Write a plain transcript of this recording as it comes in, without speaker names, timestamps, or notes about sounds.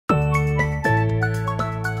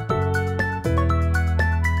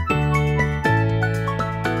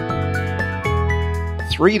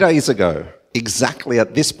3 days ago, exactly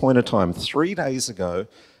at this point of time, 3 days ago,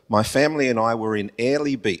 my family and I were in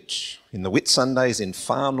Airlie Beach in the Whitsundays in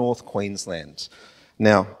far north Queensland.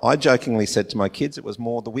 Now, I jokingly said to my kids it was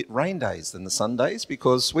more the rain days than the Sundays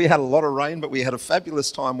because we had a lot of rain, but we had a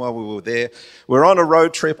fabulous time while we were there. We're on a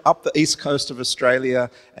road trip up the east coast of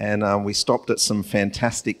Australia, and we stopped at some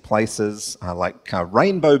fantastic places like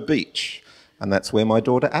Rainbow Beach, and that's where my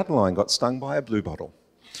daughter Adeline got stung by a bluebottle.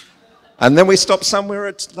 And then we stopped somewhere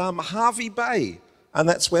at Harvey Bay, and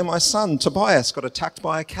that's where my son Tobias got attacked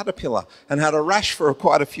by a caterpillar and had a rash for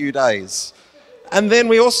quite a few days. And then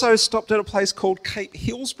we also stopped at a place called Cape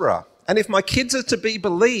Hillsborough. And if my kids are to be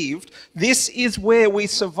believed, this is where we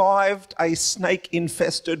survived a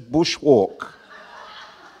snake-infested bushwalk.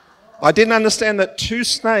 I didn't understand that two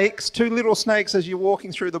little snakes, as you're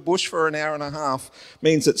walking through the bush for an hour and a half,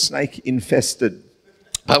 means it's snake-infested.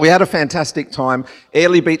 But we had a fantastic time.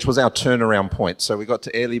 Airlie Beach was our turnaround point. So we got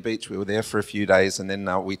to Airlie Beach, we were there for a few days, and then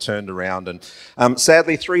we turned around. And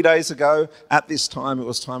sadly, 3 days ago, at this time, it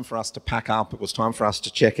was time for us to pack up, it was time for us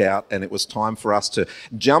to check out, and it was time for us to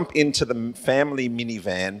jump into the family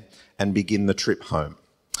minivan and begin the trip home.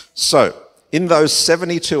 So, in those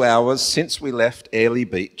 72 hours since we left Airlie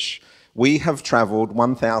Beach, we have travelled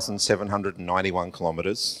 1,791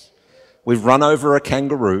 kilometres. We've run over a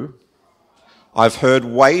kangaroo. I've heard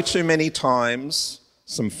way too many times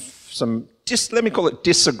some just let me call it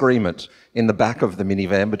disagreement in the back of the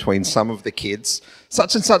minivan between some of the kids.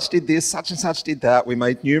 Such and such did this, such and such did that. We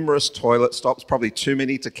made numerous toilet stops, probably too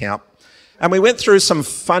many to count. And we went through some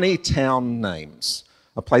funny town names.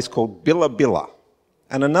 A place called Billa,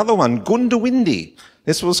 and another one, Goondiwindi.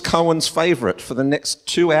 This was Cohen's favourite for the next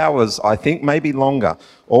 2 hours, I think, maybe longer.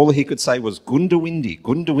 All he could say was Goondiwindi,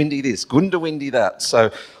 Goondiwindi this, Goondiwindi that. So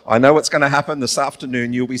I know what's going to happen this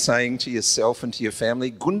afternoon. You'll be saying to yourself and to your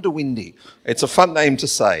family, Goondiwindi. It's a fun name to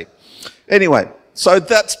say. Anyway, so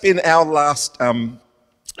that's been our last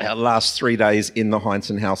 3 days in the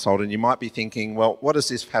Hindson household. And you might be thinking, well, what does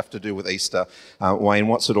this have to do with Easter, Wayne?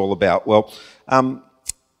 What's it all about? Well,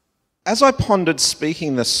 as I pondered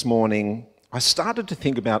speaking this morning, I started to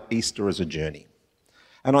think about Easter as a journey.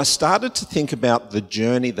 And I started to think about the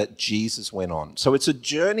journey that Jesus went on. So it's a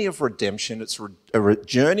journey of redemption, it's a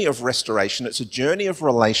journey of restoration, it's a journey of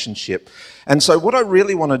relationship. And so what I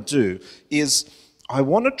really want to do is I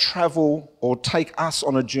want to travel or take us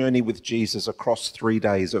on a journey with Jesus across 3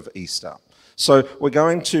 days of Easter. So we're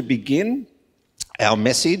going to begin our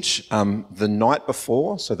message the night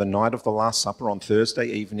before, so the night of the Last Supper on Thursday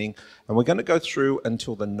evening, and we're going to go through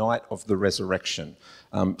until the night of the resurrection.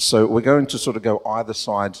 So we're going to sort of go either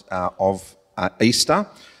side of Easter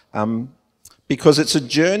because it's a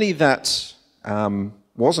journey that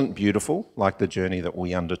wasn't beautiful like the journey that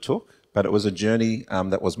we undertook, but it was a journey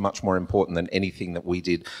that was much more important than anything that we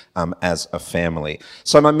did as a family.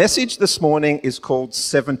 So my message this morning is called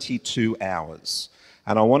 72 Hours.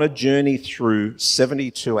 And I want to journey through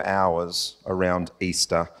 72 hours around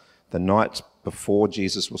Easter, the night before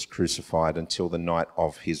Jesus was crucified until the night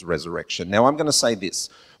of his resurrection. Now, I'm going to say this.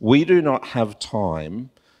 We do not have time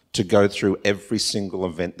to go through every single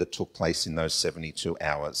event that took place in those 72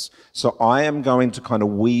 hours. So I am going to kind of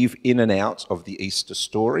weave in and out of the Easter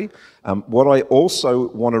story. What I also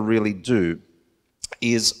want to really do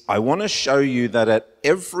is I want to show you that at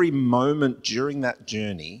every moment during that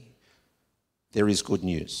journey, there is good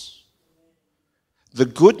news. The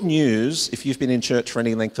good news, if you've been in church for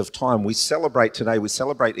any length of time, we celebrate today, we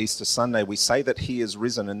celebrate Easter Sunday, we say that he is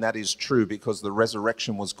risen, and that is true because the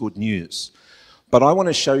resurrection was good news. But I want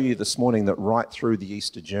to show you this morning that right through the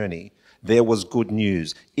Easter journey, there was good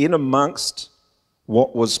news. In amongst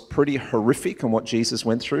what was pretty horrific and what Jesus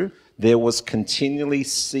went through, there was continually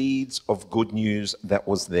seeds of good news that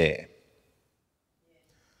was there.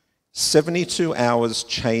 72 hours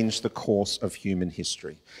changed the course of human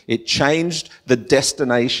history. It changed the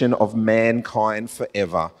destination of mankind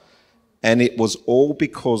forever. And it was all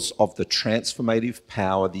because of the transformative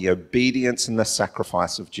power, the obedience and the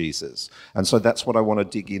sacrifice of Jesus. And so that's what I want to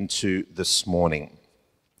dig into this morning.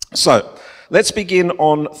 So let's begin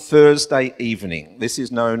on Thursday evening. This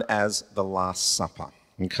is known as the Last Supper.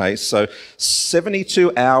 Okay, so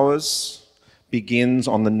 72 hours begins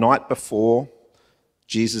on the night before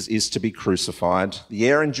Jesus is to be crucified. The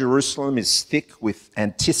air in Jerusalem is thick with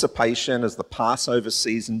anticipation as the Passover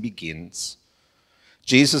season begins.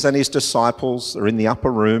 Jesus and his disciples are in the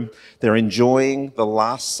upper room. They're enjoying the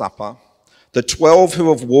Last Supper. The 12 who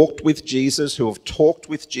have walked with Jesus, who have talked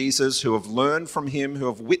with Jesus, who have learned from him, who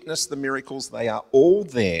have witnessed the miracles, they are all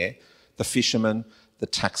there. The fisherman, the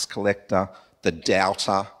tax collector, the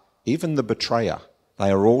doubter, even the betrayer. They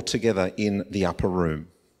are all together in the upper room.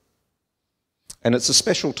 And it's a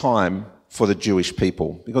special time for the Jewish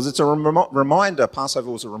people because it's a reminder, Passover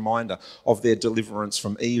was a reminder of their deliverance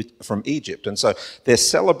from Egypt. And so they're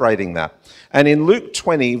celebrating that. And in Luke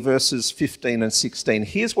 20, verses 15 and 16,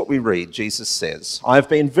 here's what we read. Jesus says, "I have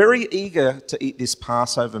been very eager to eat this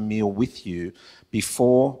Passover meal with you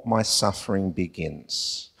before my suffering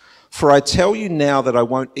begins. For I tell you now that I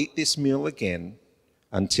won't eat this meal again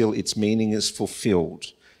until its meaning is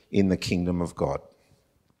fulfilled in the kingdom of God."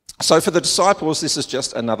 So for the disciples, this is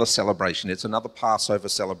just another celebration. It's another Passover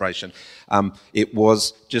celebration. It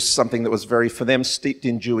was just something that was very, for them, steeped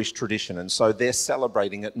in Jewish tradition. And so they're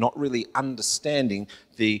celebrating it, not really understanding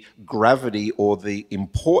the gravity or the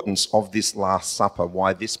importance of this Last Supper,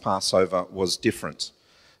 why this Passover was different.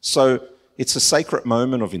 So it's a sacred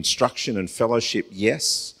moment of instruction and fellowship,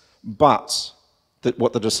 yes, but that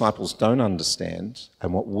what the disciples don't understand,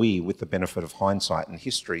 and what we, with the benefit of hindsight and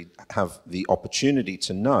history, have the opportunity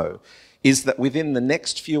to know, is that within the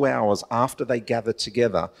next few hours after they gather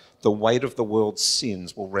together, the weight of the world's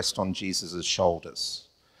sins will rest on Jesus' shoulders.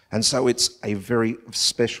 And so it's a very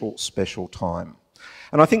special, special time.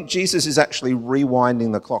 And I think Jesus is actually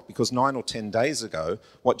rewinding the clock, because 9 or 10 days ago,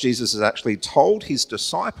 what Jesus has actually told his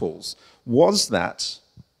disciples was that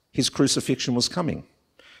his crucifixion was coming.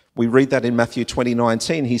 We read that in Matthew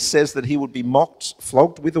 20:19. He says that he would be mocked,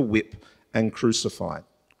 flogged with a whip, and crucified.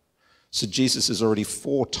 So Jesus has already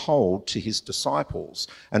foretold to his disciples.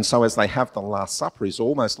 And so as they have the Last Supper, it's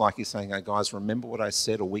almost like he's saying, "Hey guys, remember what I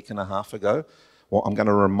said a week and a half ago? Well, I'm going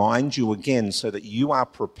to remind you again so that you are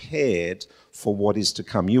prepared for what is to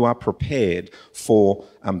come. You are prepared for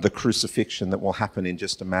the crucifixion that will happen in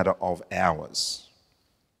just a matter of hours."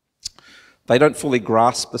 They don't fully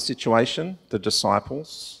grasp the situation, the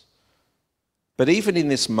disciples. But even in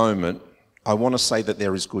this moment, I want to say that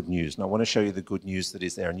there is good news. And I want to show you the good news that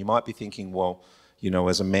is there. And you might be thinking, well, you know,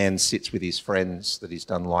 as a man sits with his friends that he's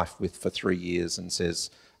done life with for 3 years and says,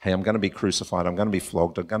 "Hey, I'm going to be crucified, I'm going to be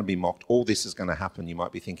flogged, I'm going to be mocked, all this is going to happen." You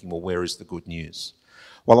might be thinking, well, where is the good news?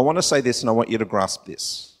 Well, I want to say this, and I want you to grasp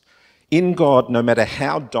this. In God, no matter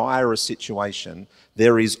how dire a situation,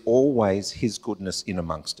 there is always his goodness in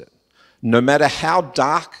amongst it. No matter how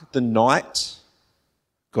dark the night,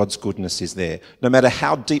 God's goodness is there. No matter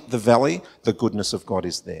how deep the valley, the goodness of God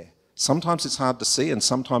is there. Sometimes it's hard to see, and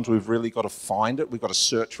sometimes we've really got to find it. We've got to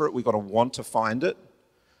search for it. We've got to want to find it.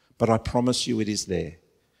 But I promise you it is there.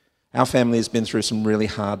 Our family has been through some really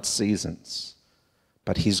hard seasons,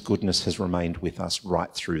 but his goodness has remained with us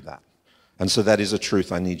right through that. And so that is a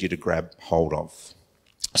truth I need you to grab hold of.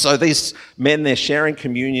 So these men, they're sharing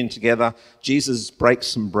communion together. Jesus breaks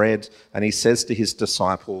some bread and he says to his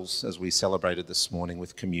disciples, as we celebrated this morning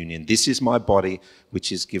with communion, "This is my body, which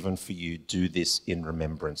is given for you. Do this in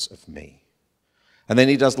remembrance of me." And then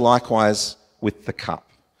he does likewise with the cup.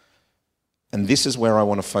 And this is where I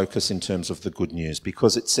want to focus in terms of the good news,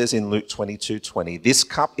 because it says in Luke 22:20, "This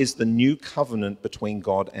cup is the new covenant between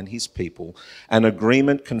God and his people, an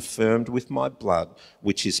agreement confirmed with my blood,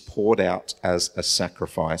 which is poured out as a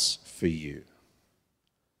sacrifice for you."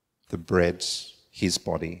 The bread, his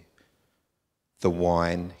body; the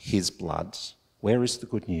wine, his blood. Where is the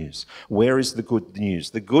good news? Where is the good news?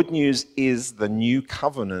 The good news is the new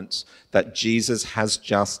covenant that Jesus has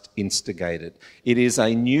just instigated. It is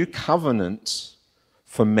a new covenant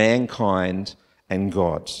for mankind and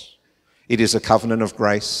God. It is a covenant of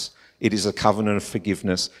grace. It is a covenant of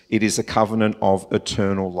forgiveness. It is a covenant of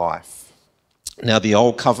eternal life. Now, the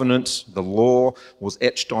old covenant, the law, was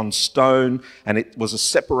etched on stone, and it was a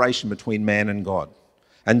separation between man and God.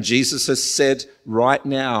 And Jesus has said right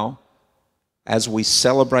now, as we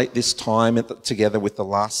celebrate this time together with the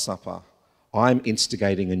Last Supper, I'm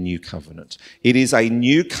instigating a new covenant. It is a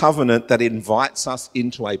new covenant that invites us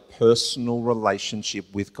into a personal relationship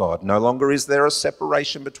with God. No longer is there a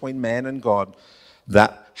separation between man and God.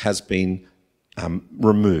 That has been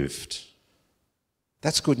removed.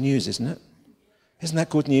 That's good news, isn't it? Isn't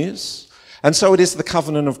that good news? And so it is the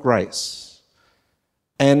covenant of grace.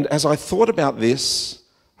 And as I thought about this,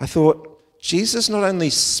 I thought, Jesus not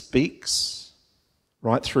only speaks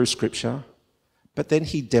right through Scripture, but then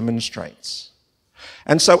he demonstrates.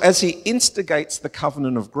 And so as he instigates the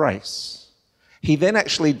covenant of grace, he then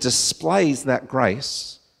actually displays that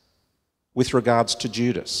grace with regards to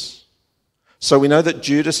Judas. So we know that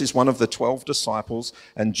Judas is one of the 12 disciples,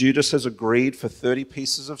 and Judas has agreed for 30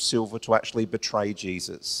 pieces of silver to actually betray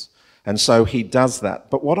Jesus. And so he does that.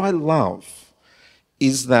 But what I love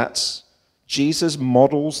is that Jesus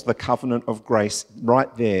models the covenant of grace right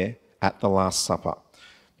there at the Last Supper.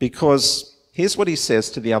 Because here's what he says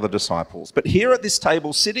to the other disciples. "But here at this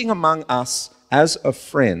table, sitting among us as a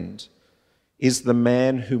friend, is the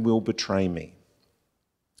man who will betray me.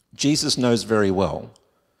 Jesus knows very well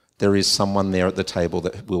there is someone there at the table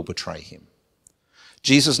that will betray him.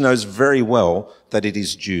 Jesus knows very well that it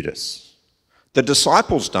is Judas. The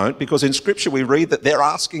disciples don't, because in Scripture we read that they're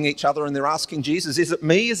asking each other and they're asking Jesus, is it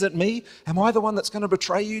me? Is it me? Am I the one that's going to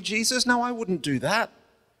betray you, Jesus? No, I wouldn't do that.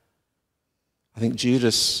 I think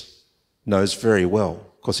Judas knows very well,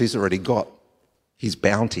 because he's already got his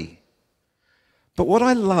bounty. But what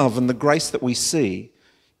I love and the grace that we see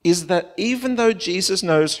is that even though Jesus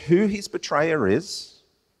knows who his betrayer is,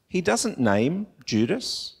 he doesn't name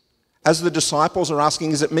Judas. As the disciples are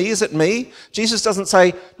asking, is it me? Is it me? Jesus doesn't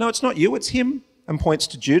say, no, it's not you, it's him, and points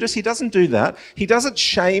to Judas. He doesn't do that. He doesn't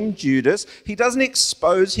shame Judas. He doesn't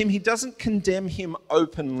expose him. He doesn't condemn him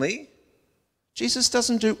openly. Jesus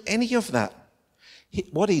doesn't do any of that.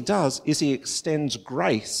 What he does is he extends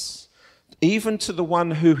grace even to the one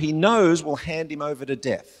who he knows will hand him over to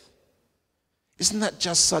death. Isn't that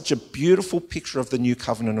just such a beautiful picture of the new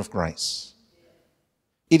covenant of grace?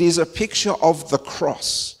 It is a picture of the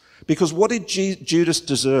cross. Because what did Judas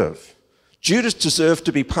deserve? Judas deserved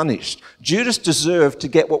to be punished. Judas deserved to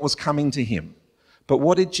get what was coming to him. But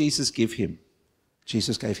what did Jesus give him?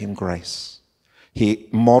 Jesus gave him grace. He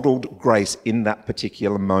modeled grace in that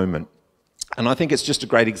particular moment. And I think it's just a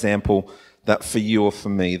great example that for you or for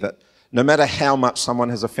me, that no matter how much someone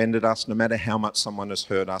has offended us, no matter how much someone has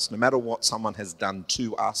hurt us, no matter what someone has done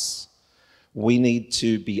to us, we need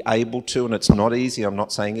to be able to, and it's not easy, I'm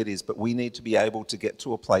not saying it is, but we need to be able to get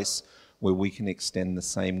to a place where we can extend the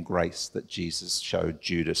same grace that Jesus showed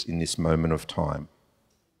Judas in this moment of time.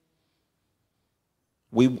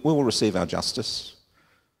 We will receive our justice.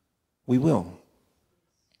 We will.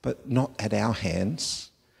 But not at our hands.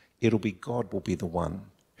 It'll be God will be the one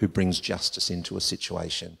who brings justice into a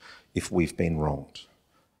situation if we've been wronged.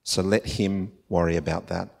 So let him worry about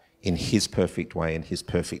that in his perfect way and his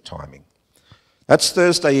perfect timing. That's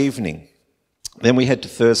Thursday evening. Then we head to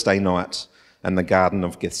Thursday night and the Garden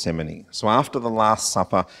of Gethsemane. So after the Last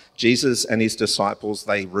Supper, Jesus and his disciples,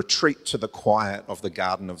 they retreat to the quiet of the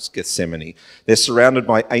Garden of Gethsemane. They're surrounded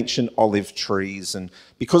by ancient olive trees, and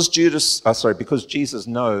because Jesus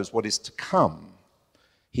knows what is to come,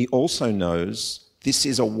 he also knows this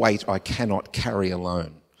is a weight I cannot carry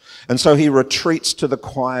alone. And so he retreats to the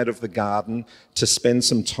quiet of the garden to spend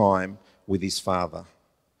some time with his Father,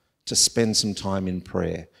 to spend some time in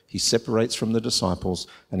prayer. He separates from the disciples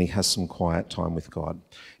and he has some quiet time with God.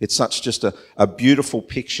 It's such just a beautiful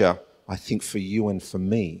picture, I think, for you and for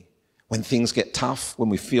me. When things get tough, when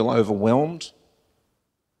we feel overwhelmed,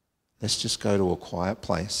 let's just go to a quiet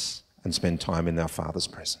place and spend time in our Father's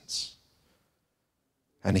presence.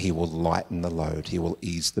 And he will lighten the load. He will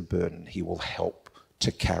ease the burden. He will help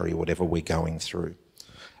to carry whatever we're going through.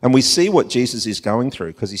 And we see what Jesus is going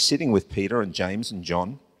through because he's sitting with Peter and James and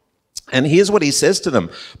John. And here's what he says to them.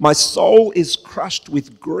 My soul is crushed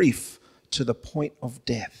with grief to the point of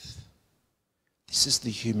death. This is the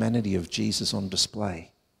humanity of Jesus on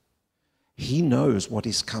display. He knows what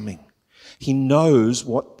is coming. He knows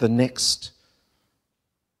what the next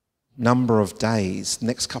number of days,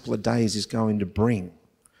 next couple of days is going to bring.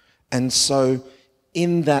 And so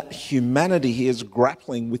in that humanity, he is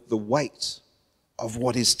grappling with the weight of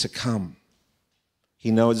what is to come. He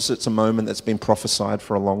knows it's a moment that's been prophesied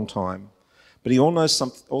for a long time. But he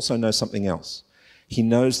also knows something else. He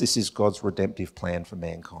knows this is God's redemptive plan for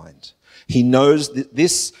mankind. He knows that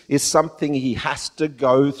this is something he has to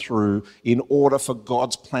go through in order for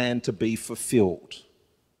God's plan to be fulfilled.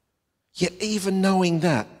 Yet even knowing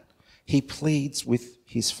that, he pleads with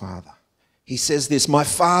his Father. He says this, my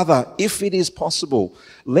Father, if it is possible,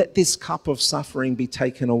 let this cup of suffering be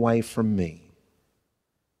taken away from me.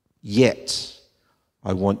 Yet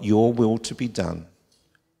I want your will to be done,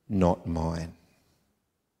 not mine.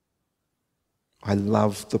 I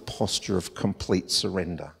love the posture of complete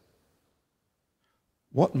surrender.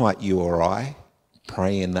 What might you or I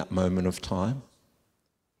pray in that moment of time?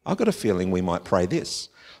 I've got a feeling we might pray this.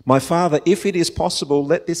 My Father, if it is possible,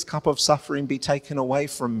 let this cup of suffering be taken away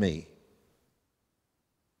from me.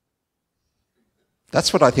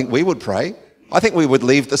 That's what I think we would pray. I think we would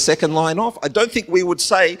leave the second line off. I don't think we would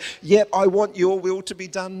say, yet I want your will to be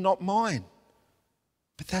done, not mine.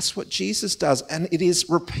 But that's what Jesus does, and it is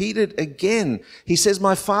repeated again. He says,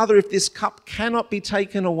 my Father, if this cup cannot be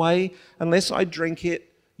taken away unless I drink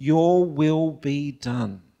it, your will be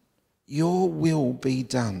done. Your will be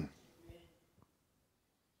done.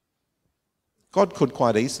 God could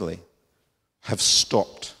quite easily have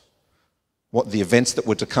stopped what the events that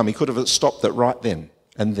were to come. He could have stopped it right then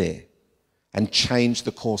and there and changed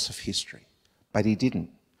the course of history. But he didn't,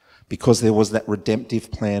 because there was that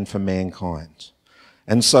redemptive plan for mankind.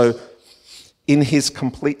 And so In his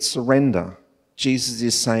complete surrender, Jesus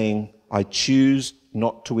is saying, I choose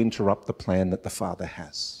not to interrupt the plan that the Father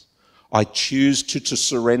has. I choose to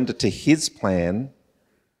surrender to his plan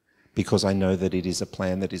because I know that it is a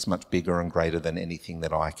plan that is much bigger and greater than anything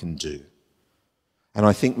that I can do. And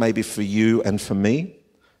I think maybe for you and for me,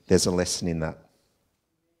 there's a lesson in that.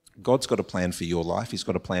 God's got a plan for your life. He's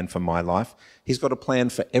got a plan for my life. He's got a plan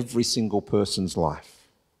for every single person's life.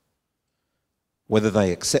 Whether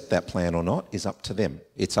they accept that plan or not is up to them.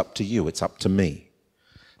 It's up to you. It's up to me.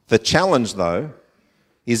 The challenge, though,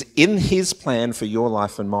 is in his plan for your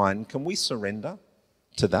life and mine, can we surrender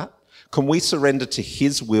to that? Can we surrender to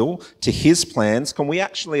his will, to his plans? Can we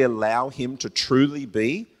actually allow him to truly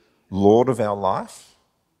be Lord of our life?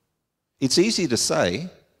 It's easy to say,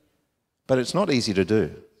 but it's not easy to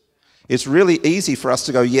do. It's really easy for us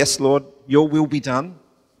to go, yes, Lord, your will be done.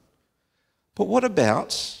 But what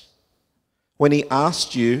about when he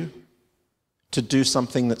asked you to do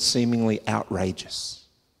something that's seemingly outrageous?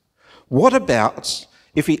 What about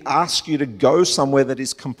if he asked you to go somewhere that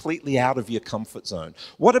is completely out of your comfort zone?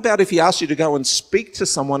 What about if he asked you to go and speak to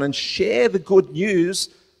someone and share the good news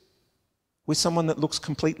with someone that looks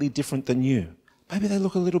completely different than you? Maybe they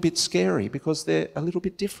look a little bit scary because they're a little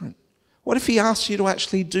bit different. What if he asked you to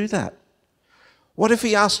actually do that? What if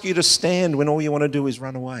he asked you to stand when all you want to do is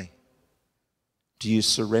run away? Do you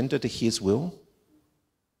surrender to his will?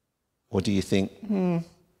 Or do you think,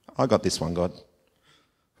 I got this one, God.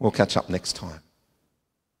 We'll catch up next time.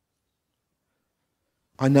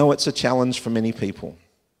 I know it's a challenge for many people.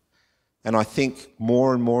 And I think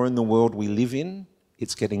more and more in the world we live in,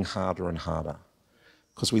 it's getting harder and harder.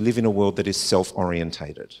 Because we live in a world that is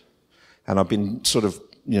self-orientated. And I've been sort of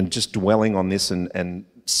just dwelling on this and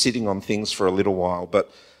sitting on things for a little while,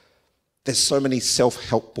 but there's so many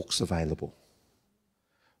self-help books available.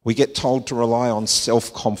 We get told to rely on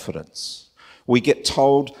self-confidence. We get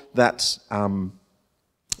told that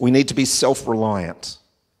we need to be self-reliant.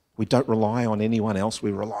 We don't rely on anyone else,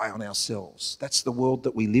 we rely on ourselves. That's the world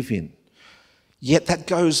that we live in. Yet that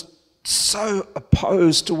goes so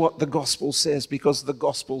opposed to what the gospel says, because the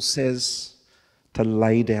gospel says to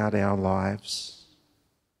lay down our lives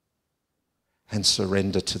and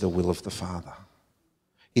surrender to the will of the Father.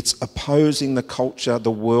 It's opposing the culture, the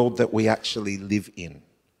world that we actually live in.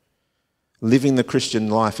 Living the Christian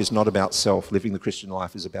life is not about self. Living the Christian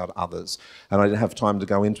life is about others. And I didn't have time to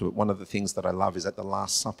go into it. One of the things that I love is at the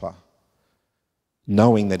Last Supper,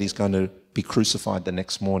 knowing that he's going to be crucified the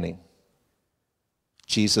next morning,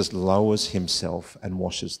 Jesus lowers himself and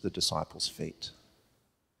washes the disciples' feet.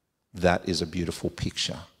 That is a beautiful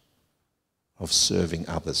picture of serving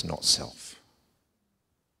others, not self.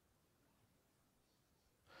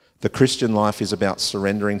 The Christian life is about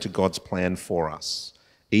surrendering to God's plan for us,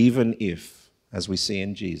 even if, as we see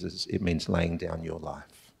in Jesus, it means laying down your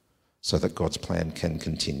life so that God's plan can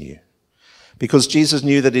continue. Because Jesus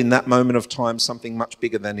knew that in that moment of time, something much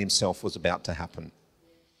bigger than himself was about to happen.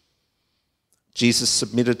 Jesus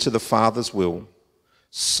submitted to the Father's will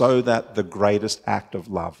so that the greatest act of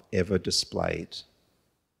love ever displayed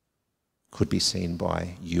could be seen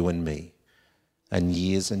by you and me. And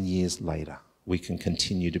years later, we can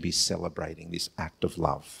continue to be celebrating this act of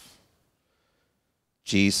love.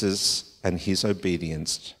 Jesus and his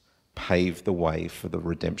obedience paved the way for the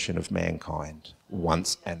redemption of mankind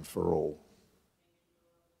once and for all.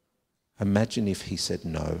 Imagine if he said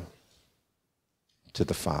no to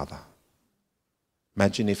the Father.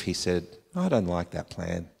 Imagine if he said, I don't like that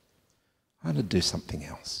plan. I'm going to do something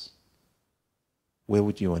else. Where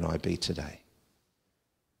would you and I be today?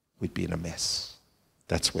 We'd be in a mess.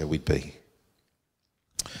 That's where we'd be.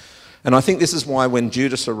 And I think this is why when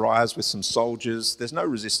Judas arrives with some soldiers, there's no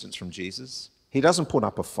resistance from Jesus. He doesn't put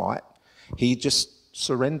up a fight. He just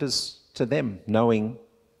surrenders to them, knowing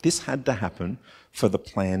this had to happen for the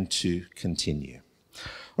plan to continue.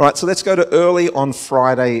 All right, so let's go to early on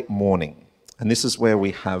Friday morning. And this is where we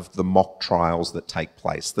have the mock trials that take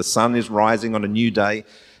place. The sun is rising on a new day,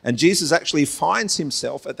 and Jesus actually finds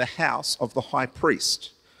himself at the house of the high priest.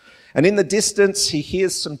 And in the distance, he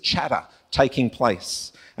hears some chatter taking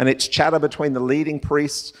place. And it's chatter between the leading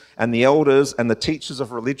priests and the elders and the teachers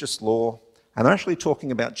of religious law. And they're actually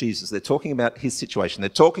talking about Jesus. They're talking about his situation. They're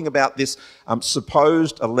talking about this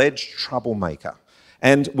supposed alleged troublemaker.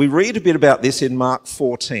 And we read a bit about this in Mark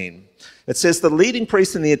 14. It says the leading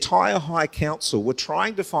priests and the entire high council were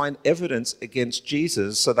trying to find evidence against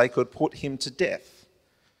Jesus so they could put him to death.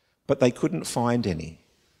 But they couldn't find any.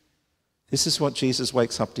 This is what Jesus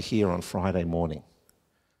wakes up to hear on Friday morning.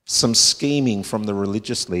 Some scheming from the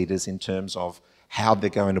religious leaders in terms of how they're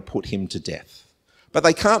going to put him to death. But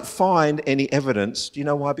they can't find any evidence. Do you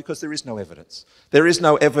know why? Because there is no evidence. There is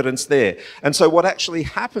no evidence there. And so what actually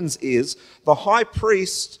happens is the high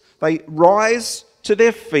priest, they rise to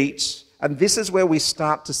their feet, and this is where we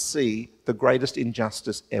start to see the greatest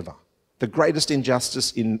injustice ever. The greatest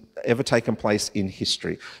injustice ever taken place in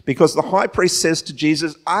history. Because the high priest says to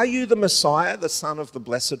Jesus, "Are you the Messiah, the Son of the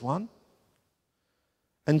Blessed One?"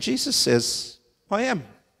 And Jesus says, "I am.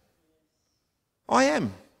 I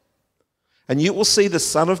am. And you will see the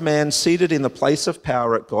Son of Man seated in the place of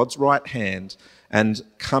power at God's right hand and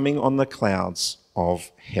coming on the clouds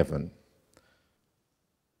of heaven."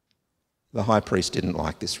 The high priest didn't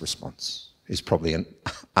like this response. He's probably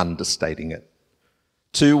understating it.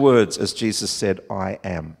 2 words, as Jesus said, "I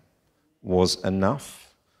am," was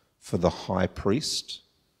enough for the high priest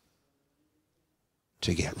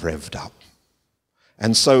to get revved up.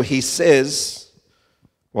 And so he says,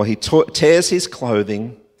 he tears his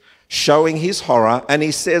clothing, showing his horror, and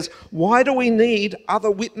he says, "Why do we need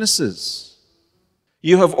other witnesses?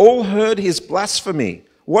 You have all heard his blasphemy.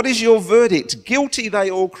 What is your verdict?" "Guilty," they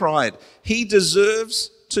all cried. "He deserves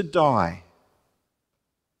to die."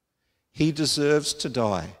 He deserves to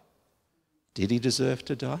die. Did he deserve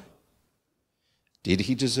to die? Did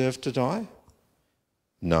he deserve to die?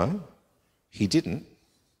 No, he didn't.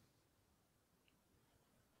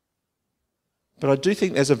 But I do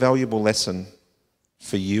think there's a valuable lesson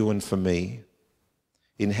for you and for me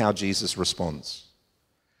in how Jesus responds.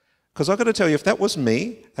 Because I've got to tell you, if that was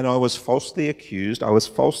me and I was falsely accused, I was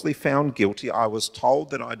falsely found guilty, I was told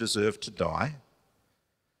that I deserved to die,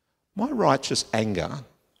 my righteous anger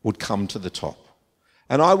would come to the top.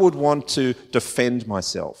 And I would want to defend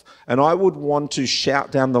myself. And I would want to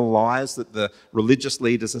shout down the lies that the religious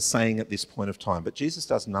leaders are saying at this point of time. But Jesus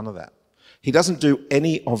does none of that. He doesn't do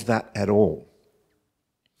any of that at all.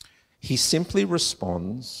 He simply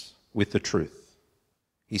responds with the truth.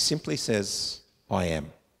 He simply says, "I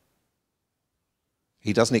am."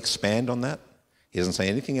 He doesn't expand on that. He doesn't say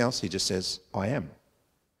anything else. He just says, "I am."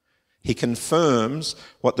 He confirms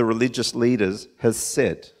what the religious leaders has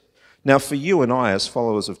said. Now, for you and I as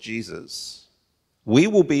followers of Jesus, we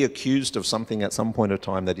will be accused of something at some point of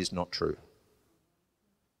time that is not true.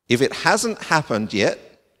 If it hasn't happened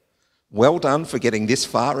yet, well done for getting this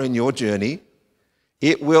far in your journey.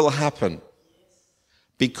 It will happen.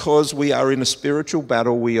 Because we are in a spiritual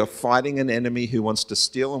battle, we are fighting an enemy who wants to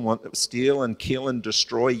steal and kill and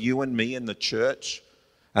destroy you and me and the church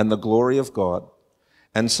and the glory of God.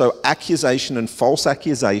 And so accusation and false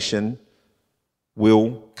accusation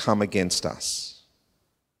will come against us.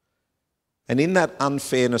 And in that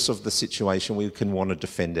unfairness of the situation, we can want to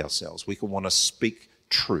defend ourselves. We can want to speak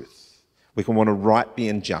truth. We can want to right the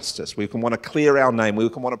injustice. We can want to clear our name. We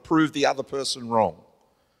can want to prove the other person wrong.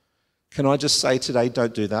 Can I just say today,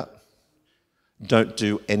 don't do that. Don't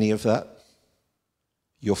do any of that.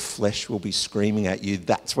 Your flesh will be screaming at you.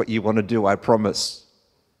 That's what you want to do, I promise.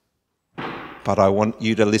 But I want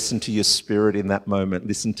you to listen to your spirit in that moment.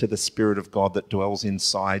 Listen to the Spirit of God that dwells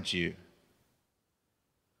inside you.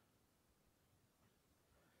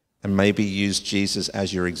 And maybe use Jesus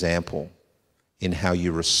as your example in how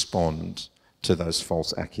you respond to those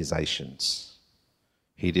false accusations.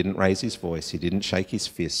 He didn't raise his voice. He didn't shake his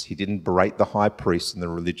fist. He didn't berate the high priests and the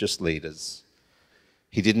religious leaders.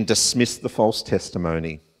 He didn't dismiss the false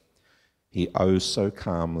testimony. He oh so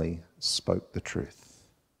calmly spoke the truth.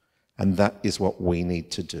 And that is what we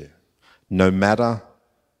need to do. No matter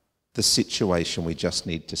the situation, we just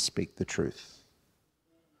need to speak the truth.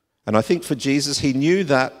 And I think for Jesus, he knew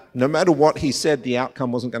that no matter what he said, the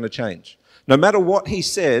outcome wasn't going to change. No matter what he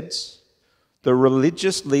said, the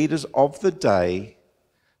religious leaders of the day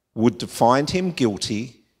would find him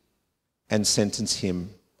guilty and sentence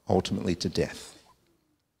him ultimately to death.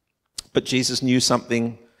 But Jesus knew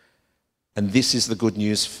something, and this is the good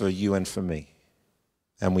news for you and for me.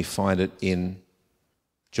 And we find it in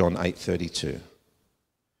John 8:32.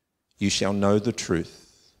 You shall know the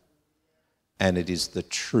truth, and it is the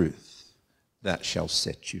truth that shall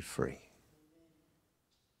set you free.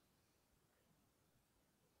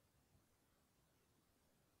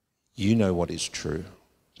 You know what is true.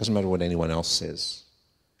 Doesn't matter what anyone else says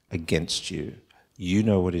against you. You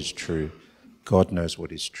know what is true. God knows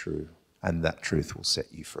what is true, and that truth will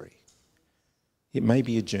set you free. It may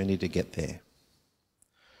be a journey to get there.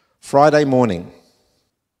 Friday morning,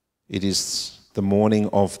 it is the morning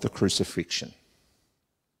of the crucifixion.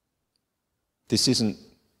 This isn't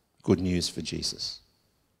good news for Jesus.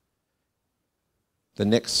 The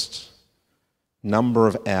next number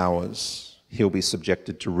of hours, he'll be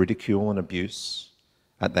subjected to ridicule and abuse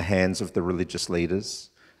at the hands of the religious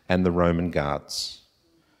leaders and the Roman guards.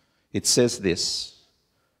 It says this,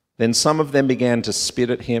 Then some of them began to spit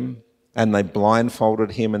at him, and they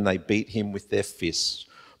blindfolded him, and they beat him with their fists.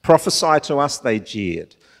 Prophesy to us, they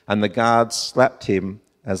jeered, and the guards slapped him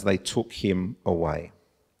as they took him away.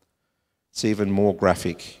 It's even more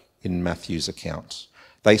graphic in Matthew's account.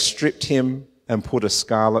 They stripped him and put a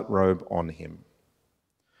scarlet robe on him.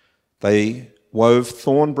 They wove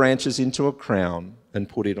thorn branches into a crown and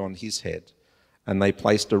put it on his head, and they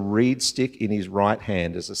placed a reed stick in his right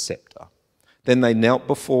hand as a scepter. Then they knelt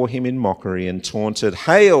before him in mockery and taunted,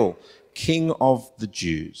 "Hail, King of the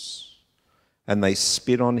Jews!" And they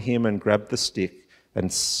spit on him and grabbed the stick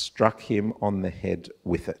and struck him on the head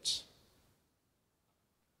with it.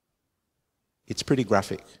 It's pretty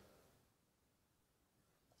graphic.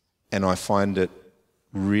 And I find it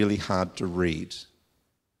really hard to read.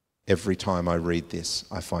 Every time I read this,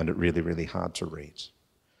 I find it really, really hard to read.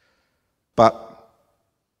 But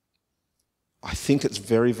I think it's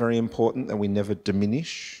very, very important that we never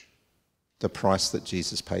diminish the price that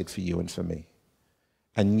Jesus paid for you and for me.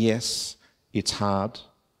 And yes, it's hard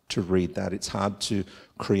to read that. It's hard to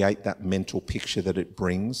create that mental picture that it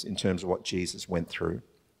brings in terms of what Jesus went through.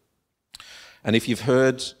 And if you've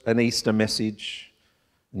heard an Easter message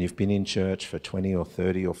and you've been in church for 20 or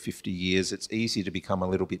 30 or 50 years, it's easy to become a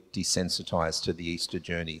little bit desensitized to the Easter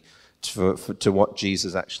journey, to what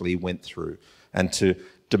Jesus actually went through, and to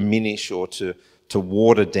diminish or to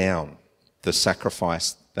water down the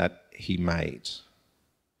sacrifice that he made.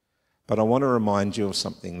 But I want to remind you of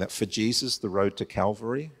something, that for Jesus, the road to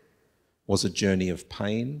Calvary was a journey of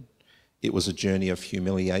pain, it was a journey of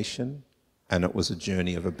humiliation, and it was a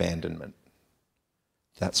journey of abandonment.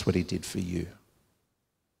 That's what he did for you.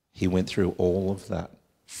 He went through all of that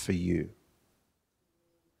for you.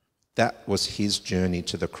 That was his journey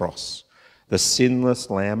to the cross. The sinless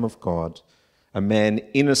Lamb of God, a man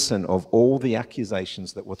innocent of all the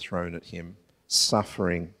accusations that were thrown at him,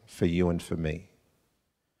 suffering for you and for me.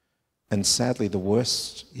 And sadly, the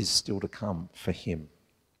worst is still to come for him.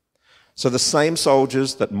 So the same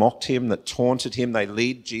soldiers that mocked him, that taunted him, they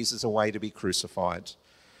lead Jesus away to be crucified.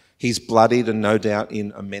 He's bloodied and no doubt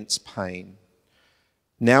in immense pain.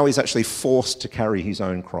 Now he's actually forced to carry his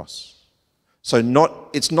own cross. So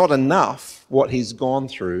it's not enough what he's gone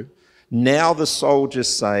through. Now the soldiers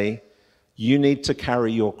say, you need to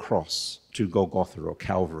carry your cross to Golgotha or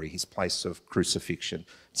Calvary, his place of crucifixion.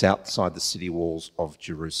 It's outside the city walls of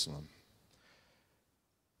Jerusalem.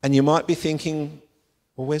 And you might be thinking,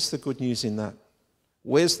 well, where's the good news in that?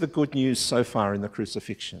 Where's the good news so far in the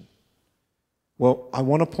crucifixion? Well, I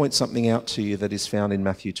want to point something out to you that is found in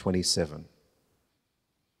Matthew 27.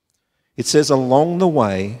 It says, along the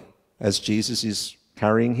way, as Jesus is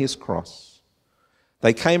carrying his cross,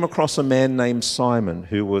 they came across a man named Simon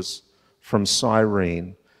who was from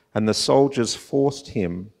Cyrene, and the soldiers forced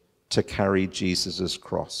him to carry Jesus'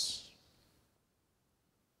 cross.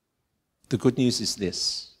 The good news is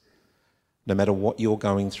this: no matter what you're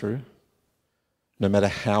going through, no matter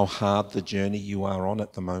how hard the journey you are on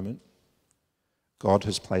at the moment, God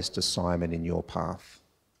has placed a Simon in your path.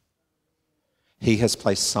 He has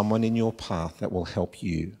placed someone in your path that will help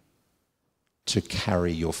you to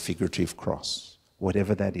carry your figurative cross,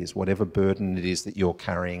 whatever that is, whatever burden it is that you're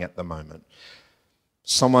carrying at the moment.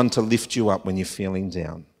 Someone to lift you up when you're feeling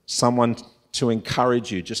down. Someone to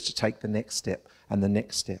encourage you just to take the next step and the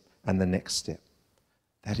next step and the next step.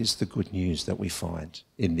 That is the good news that we find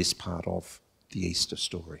in this part of the Easter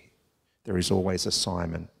story. There is always a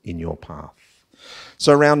Simon in your path.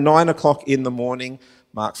 So around 9 o'clock in the morning,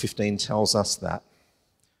 Mark 15 tells us that,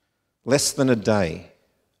 less than a day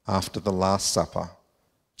after the Last Supper,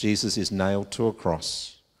 Jesus is nailed to a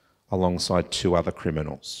cross alongside two other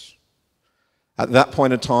criminals. At that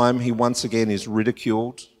point in time, he once again is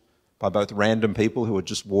ridiculed by both random people who are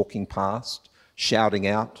just walking past, shouting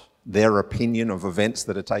out their opinion of events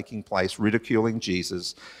that are taking place, ridiculing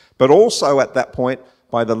Jesus, but also at that point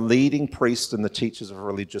by the leading priests and the teachers of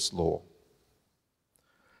religious law.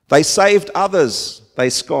 They saved others, they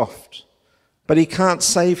scoffed, but he can't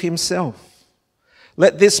save himself.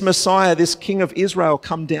 Let this Messiah, this King of Israel,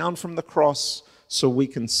 come down from the cross so we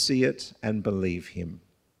can see it and believe him.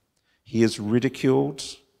 He is ridiculed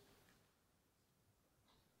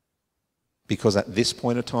because at this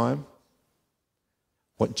point of time,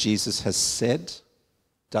 what Jesus has said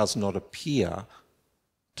does not appear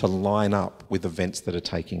to line up with events that are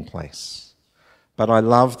taking place. But I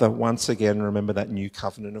love that once again, remember that new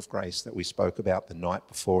covenant of grace that we spoke about the night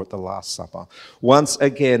before at the Last Supper. Once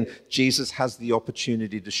again, Jesus has the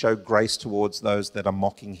opportunity to show grace towards those that are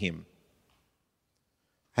mocking him.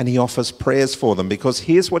 And he offers prayers for them, because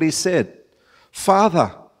here's what he said: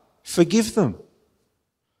 Father, forgive them.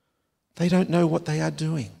 They don't know what they are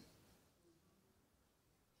doing.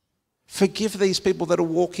 Forgive these people that are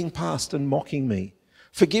walking past and mocking me.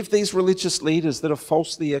 Forgive these religious leaders that have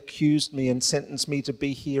falsely accused me and sentenced me to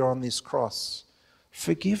be here on this cross.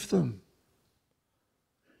 Forgive them.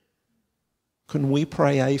 Can we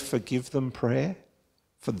pray a forgive them prayer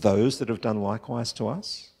for those that have done likewise to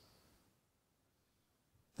us?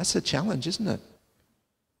 That's a challenge, isn't it?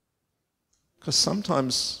 Because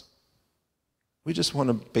sometimes we just want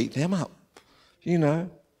to beat them up, you know.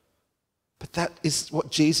 But that is what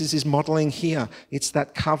Jesus is modelling here. It's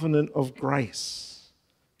that covenant of grace.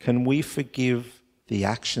 Can we forgive the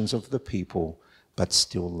actions of the people but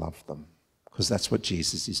still love them? Because that's what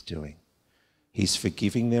Jesus is doing. He's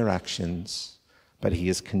forgiving their actions, but he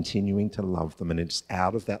is continuing to love them. And it's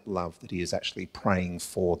out of that love that he is actually praying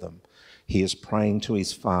for them. He is praying to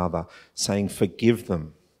his Father, saying, forgive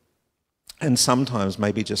them. And sometimes,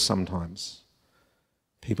 maybe just sometimes,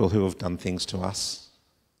 people who have done things to us,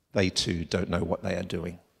 they too don't know what they are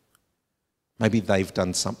doing. Maybe they've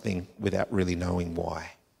done something without really knowing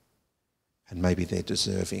why. And maybe they're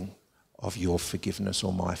deserving of your forgiveness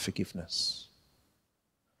or my forgiveness.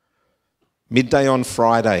 Midday on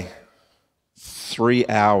Friday, 3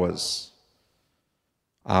 hours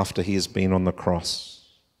after he has been on the cross,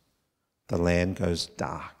 the land goes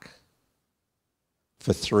dark.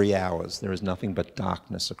 For 3 hours, there is nothing but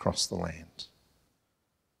darkness across the land.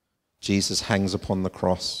 Jesus hangs upon the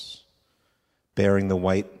cross, bearing the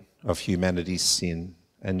weight of humanity's sin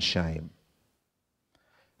and shame.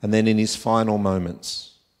 And then in his final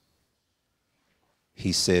moments,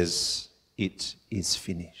 he says, it is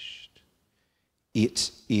finished. It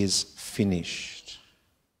is finished.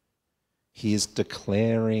 He is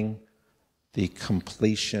declaring the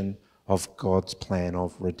completion of God's plan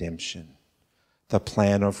of redemption. The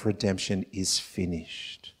plan of redemption is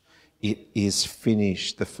finished. It is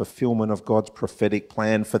finished. The fulfillment of God's prophetic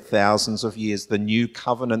plan for thousands of years, the new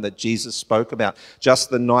covenant that Jesus spoke about just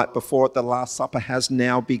the night before at the Last Supper has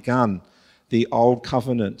now begun. The old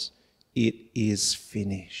covenant, it is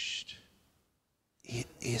finished. It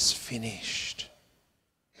is finished.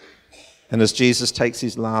 And as Jesus takes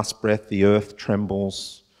his last breath, the earth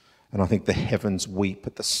trembles, and I think the heavens weep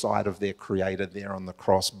at the sight of their Creator there on the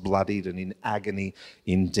cross, bloodied and in agony,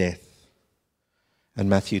 in death. And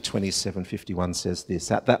Matthew 27:51 says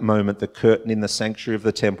this, at that moment the curtain in the sanctuary of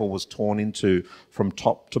the temple was torn in two. From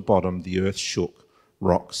top to bottom the earth shook,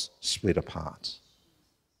 rocks split apart.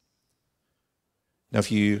 Now if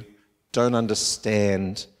you don't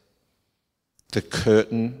understand the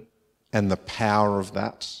curtain and the power of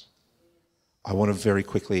that, I want to very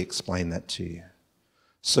quickly explain that to you.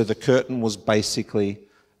 So the curtain was basically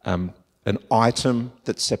an item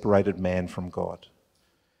that separated man from God.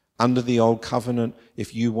 Under the old covenant,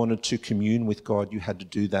 if you wanted to commune with God, you had to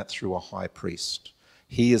do that through a high priest.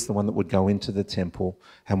 He is the one that would go into the temple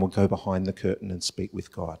and would go behind the curtain and speak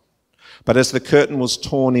with God. But as the curtain was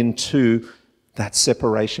torn in two, that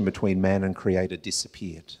separation between man and Creator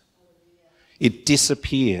disappeared. It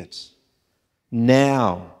disappeared.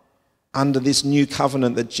 Now, under this new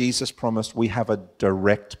covenant that Jesus promised, we have a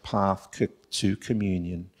direct path to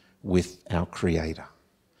communion with our Creator.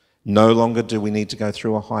 No longer do we need to go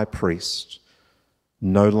through a high priest.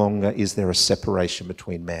 No longer is there a separation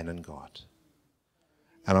between man and God.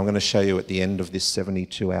 And I'm going to show you at the end of this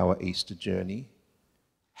 72-hour Easter journey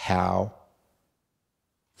how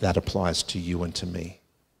that applies to you and to me.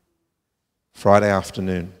 Friday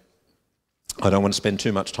afternoon. I don't want to spend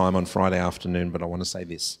too much time on Friday afternoon, but I want to say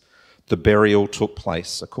this. The burial took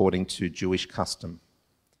place according to Jewish custom.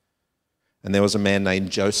 And there was a man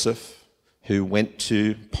named Joseph who went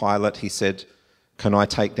to Pilate. He said, can I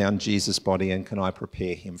take down Jesus' body and can I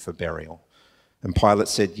prepare him for burial? And Pilate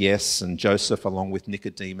said yes, and Joseph, along with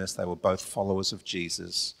Nicodemus, they were both followers of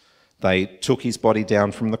Jesus. They took his body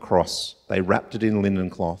down from the cross, they wrapped it in linen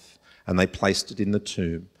cloth, and they placed it in the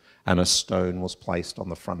tomb, and a stone was placed on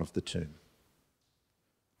the front of the tomb.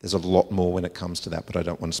 There's a lot more when it comes to that, but I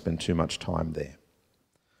don't want to spend too much time there.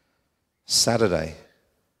 Saturday,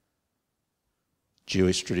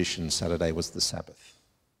 Jewish tradition, Saturday was the Sabbath.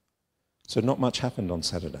 So not much happened on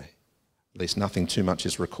Saturday. At least nothing too much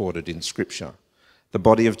is recorded in Scripture. The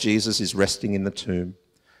body of Jesus is resting in the tomb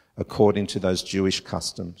according to those Jewish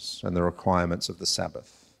customs and the requirements of the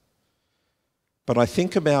Sabbath. But I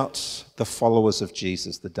think about the followers of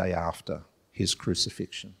Jesus the day after his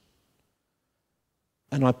crucifixion.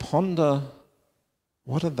 And I ponder,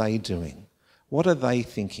 what are they doing? What are they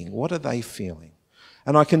thinking? What are they feeling?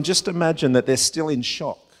 And I can just imagine that they're still in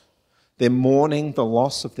shock. They're mourning the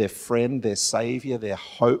loss of their friend, their Saviour, their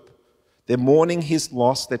hope. They're mourning his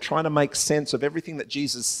loss. They're trying to make sense of everything that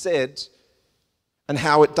Jesus said and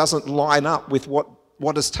how it doesn't line up with what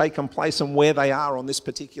what has taken place and where they are on this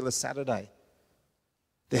particular Saturday.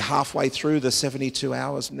 They're halfway through the 72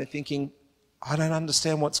 hours and they're thinking, I don't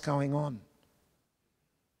understand what's going on.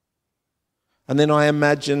 And then I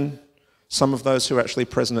imagine some of those who are actually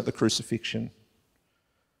present at the crucifixion,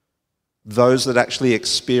 those that actually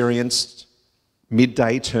experienced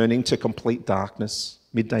midday turning to complete darkness,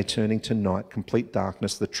 midday turning to night, complete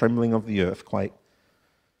darkness, the trembling of the earthquake.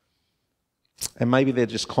 And maybe they're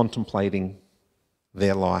just contemplating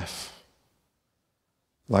their life,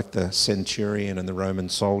 like the centurion and the Roman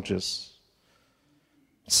soldiers.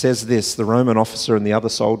 It says this, the Roman officer and the other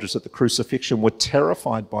soldiers at the crucifixion were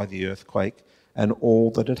terrified by the earthquake and all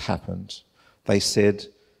that had happened. They said,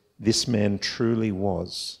 this man truly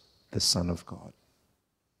was the Son of God.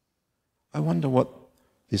 I wonder what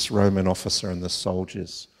this Roman officer and the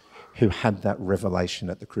soldiers who had that revelation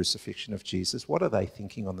at the crucifixion of Jesus, what are they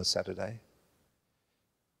thinking on the Saturday?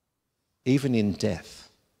 Even in death,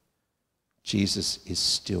 Jesus is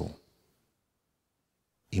still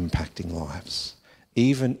impacting lives.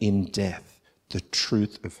 Even in death, the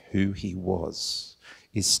truth of who he was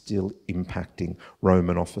is still impacting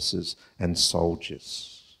Roman officers and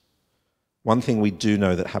soldiers. One thing we do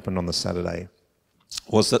know that happened on the Saturday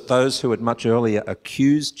was that those who had much earlier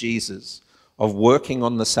accused Jesus of working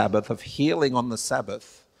on the Sabbath, of healing on the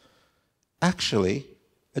Sabbath, actually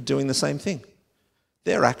are doing the same thing.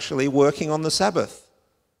 They're actually working on the Sabbath.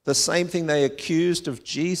 The same thing they accused of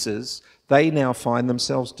Jesus, they now find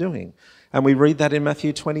themselves doing. And we read that in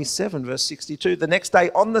Matthew 27, verse 62. The next day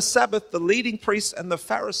on the Sabbath, the leading priests and the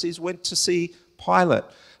Pharisees went to see Pilate.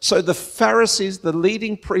 So the Pharisees, the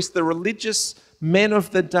leading priests, the religious men of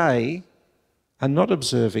the day are not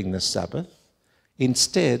observing the Sabbath.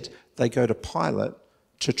 Instead, they go to Pilate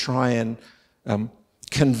to try and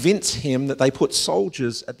convince him that they put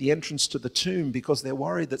soldiers at the entrance to the tomb because they're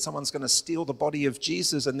worried that someone's going to steal the body of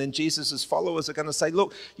Jesus, and then Jesus' followers are going to say,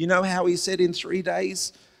 look, you know how he said in 3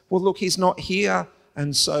 days? Well, look, he's not here.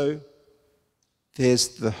 And so there's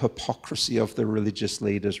the hypocrisy of the religious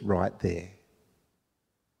leaders right there.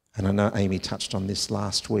 And I know Amy touched on this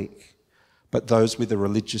last week, but those with a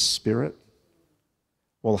religious spirit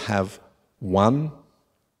will have one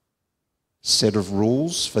set of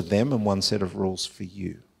rules for them and one set of rules for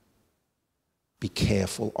you. Be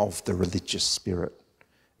careful of the religious spirit,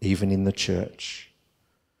 even in the church.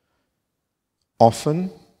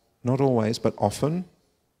 Often, not always, but often,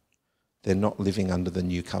 they're not living under the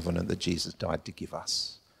new covenant that Jesus died to give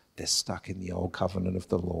us. They're stuck in the old covenant of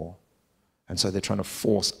the law. And so they're trying to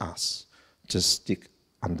force us to stick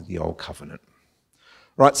under the old covenant.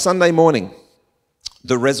 Right, Sunday morning,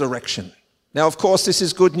 the resurrection. Now, of course, this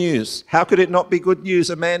is good news. How could it not be good news?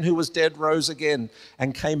 A man who was dead rose again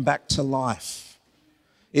and came back to life.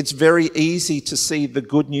 It's very easy to see the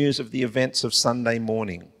good news of the events of Sunday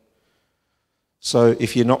morning. So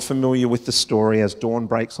if you're not familiar with the story, as dawn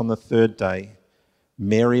breaks on the third day,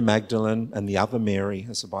 Mary Magdalene and the other Mary,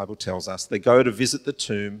 as the Bible tells us, they go to visit the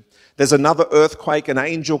tomb. There's another earthquake, an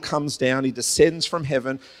angel comes down, he descends from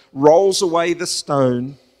heaven, rolls away the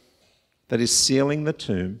stone that is sealing the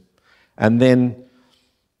tomb. And then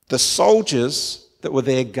the soldiers that were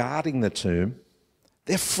there guarding the tomb,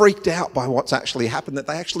 they're freaked out by what's actually happened, that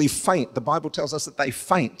they actually faint. The Bible tells us that they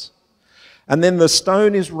faint. And then the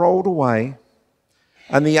stone is rolled away,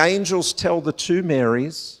 and the angels tell the two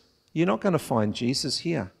Marys, you're not going to find Jesus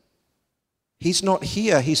here. He's not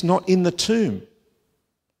here. He's not in the tomb.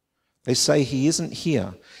 They say he isn't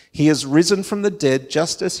here. He has risen from the dead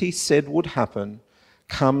just as he said would happen.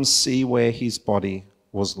 Come see where his body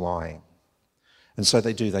was lying. And so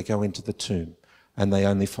they do. They go into the tomb and they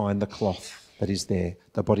only find the cloth that is there.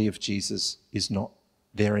 The body of Jesus is not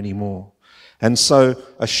there anymore. And so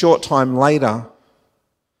a short time later,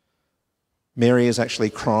 Mary is actually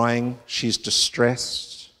crying. She's distressed.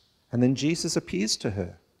 And then Jesus appears to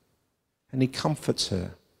her and he comforts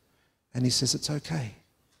her and he says, it's okay.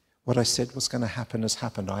 What I said was going to happen has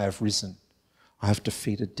happened. I have risen. I have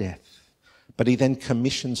defeated death. But he then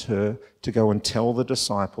commissions her to go and tell the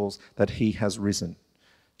disciples that he has risen.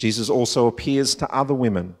 Jesus also appears to other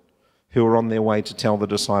women who are on their way to tell the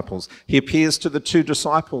disciples. He appears to the two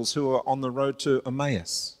disciples who are on the road to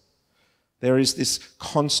Emmaus. There is this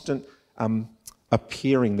constant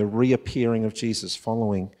appearing, the reappearing of Jesus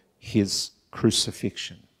following his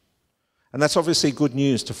crucifixion. And that's obviously good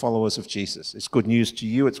news to followers of Jesus. It's good news to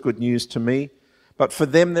you, it's good news to me. But for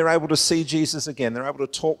them, they're able to see Jesus again. They're able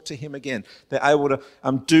to talk to him again. They're able to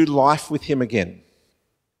do life with him again.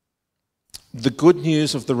 The good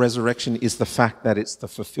news of the resurrection is the fact that it's the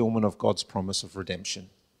fulfillment of God's promise of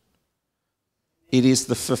redemption. It is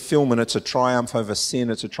the fulfillment. It's a triumph over sin.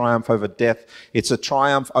 It's a triumph over death. It's a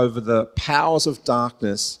triumph over the powers of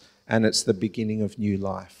darkness, and it's the beginning of new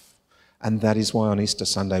life. And that is why on Easter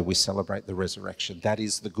Sunday we celebrate the resurrection. That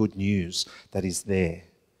is the good news that is there.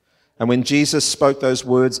 And when Jesus spoke those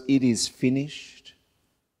words, "It is finished,"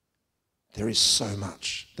 there is so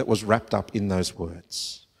much that was wrapped up in those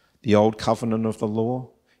words. The old covenant of the law,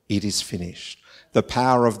 it is finished. The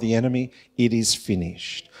power of the enemy, it is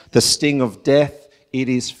finished. The sting of death, it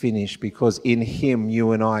is finished, because in him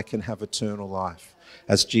you and I can have eternal life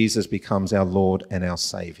as Jesus becomes our Lord and our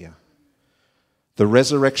Saviour. The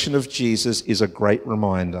resurrection of Jesus is a great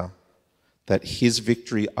reminder that his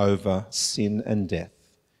victory over sin and death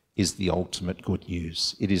is the ultimate good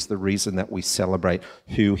news. It is the reason that we celebrate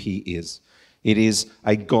who he is. It is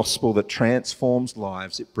a gospel that transforms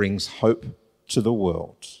lives. It brings hope to the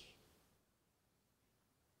world.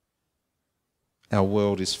 Our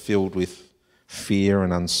world is filled with fear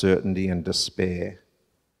and uncertainty and despair.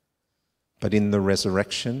 But in the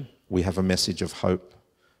resurrection, we have a message of hope,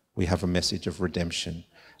 we have a message of redemption,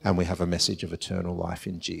 and we have a message of eternal life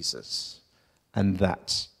in Jesus. And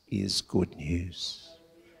that is good news.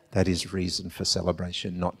 That is reason for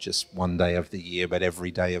celebration, not just one day of the year, but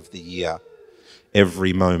every day of the year,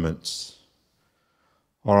 every moment.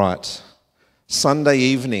 All right, Sunday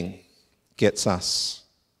evening gets us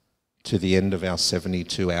to the end of our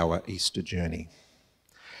 72-hour Easter journey.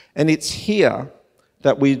 And it's here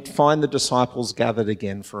that we find the disciples gathered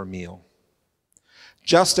again for a meal.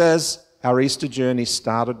 Just as our Easter journey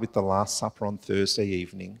started with the Last Supper on Thursday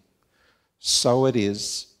evening, so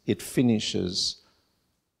it finishes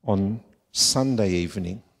on Sunday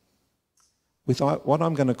evening with what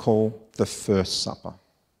I'm going to call the First Supper.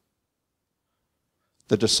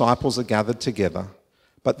 The disciples are gathered together,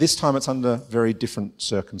 but this time it's under very different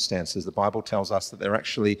circumstances. The Bible tells us that they're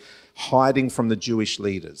actually hiding from the Jewish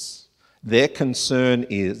leaders. Their concern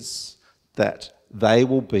is that they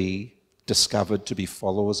will be discovered to be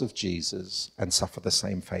followers of Jesus and suffer the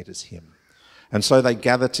same fate as him. And so they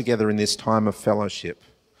gather together in this time of fellowship.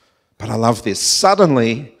 But I love this.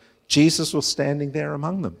 Suddenly, Jesus was standing there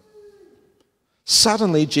among them.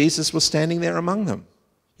 Suddenly, Jesus was standing there among them.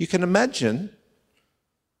 You can imagine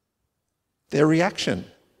their reaction.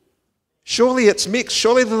 Surely it's mixed.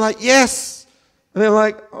 Surely they're like, yes. And they're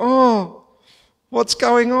like, oh, what's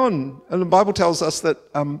going on? And the Bible tells us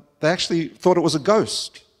that they actually thought it was a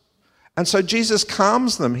ghost. And so Jesus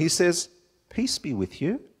calms them. He says, peace be with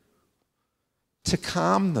you. To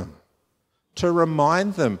calm them, to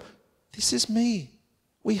remind them, this is me.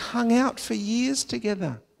 We hung out for years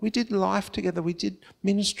together. We did life together. We did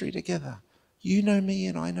ministry together. You know me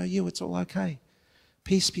and I know you. It's all okay.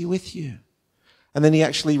 Peace be with you. And then he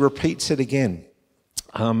actually repeats it again.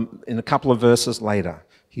 In a couple of verses later,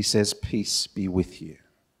 he says, peace be with you.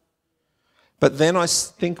 But then I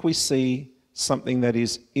think we see something that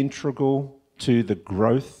is integral to the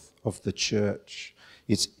growth of the church.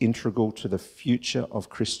 It's integral to the future of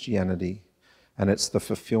Christianity, and it's the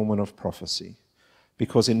fulfillment of prophecy.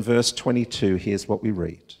 Because in verse 22, here's what we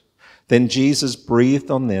read. Then Jesus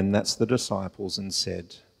breathed on them, that's the disciples, and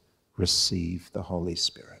said, receive the Holy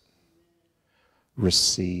Spirit.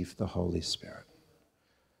 Receive the Holy Spirit.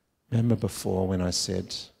 Remember before when I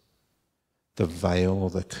said the veil or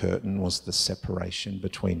the curtain was the separation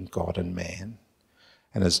between God and man?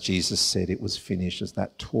 And as Jesus said, it was finished. As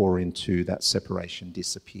that tore in two, that separation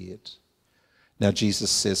disappeared. Now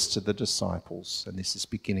Jesus says to the disciples, and this is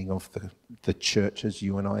beginning of the church as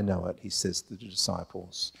you and I know it, he says to the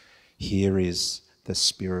disciples, here is the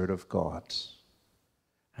Spirit of God,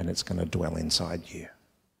 and it's going to dwell inside you.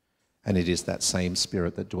 And it is that same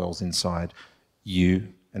Spirit that dwells inside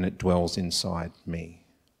you, and it dwells inside me.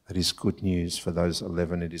 It is good news for those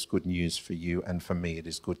 11. It is good news for you and for me. It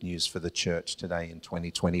is good news for the church today in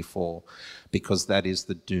 2024, because that is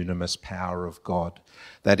the dunamis power of God.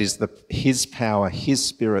 That is his power, his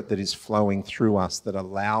Spirit that is flowing through us, that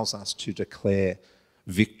allows us to declare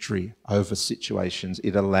victory over situations.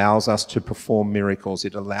 It allows us to perform miracles.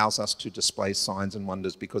 It allows us to display signs and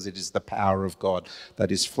wonders, because it is the power of God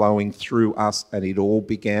that is flowing through us. And it all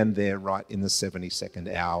began there right in the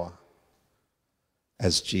 72nd hour,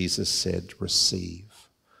 as Jesus said, receive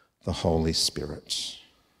the Holy Spirit.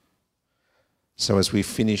 So as we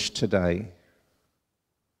finish today,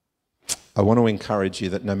 I want to encourage you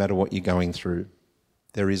that no matter what you're going through,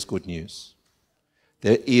 there is good news.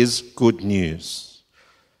 There is good news.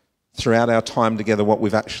 Throughout our time together, what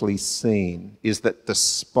we've actually seen is that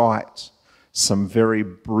despite some very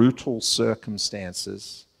brutal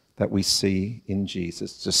circumstances that we see in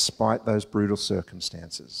Jesus, despite those brutal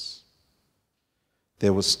circumstances,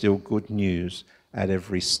 there was still good news at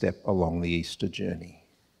every step along the Easter journey.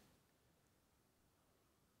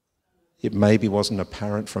 It maybe wasn't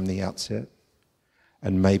apparent from the outset,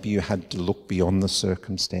 and maybe you had to look beyond the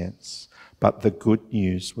circumstance, but the good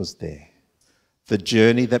news was there. The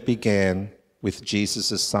journey that began with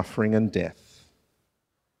Jesus' suffering and death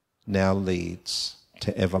now leads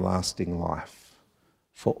to everlasting life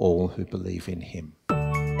for all who believe in him.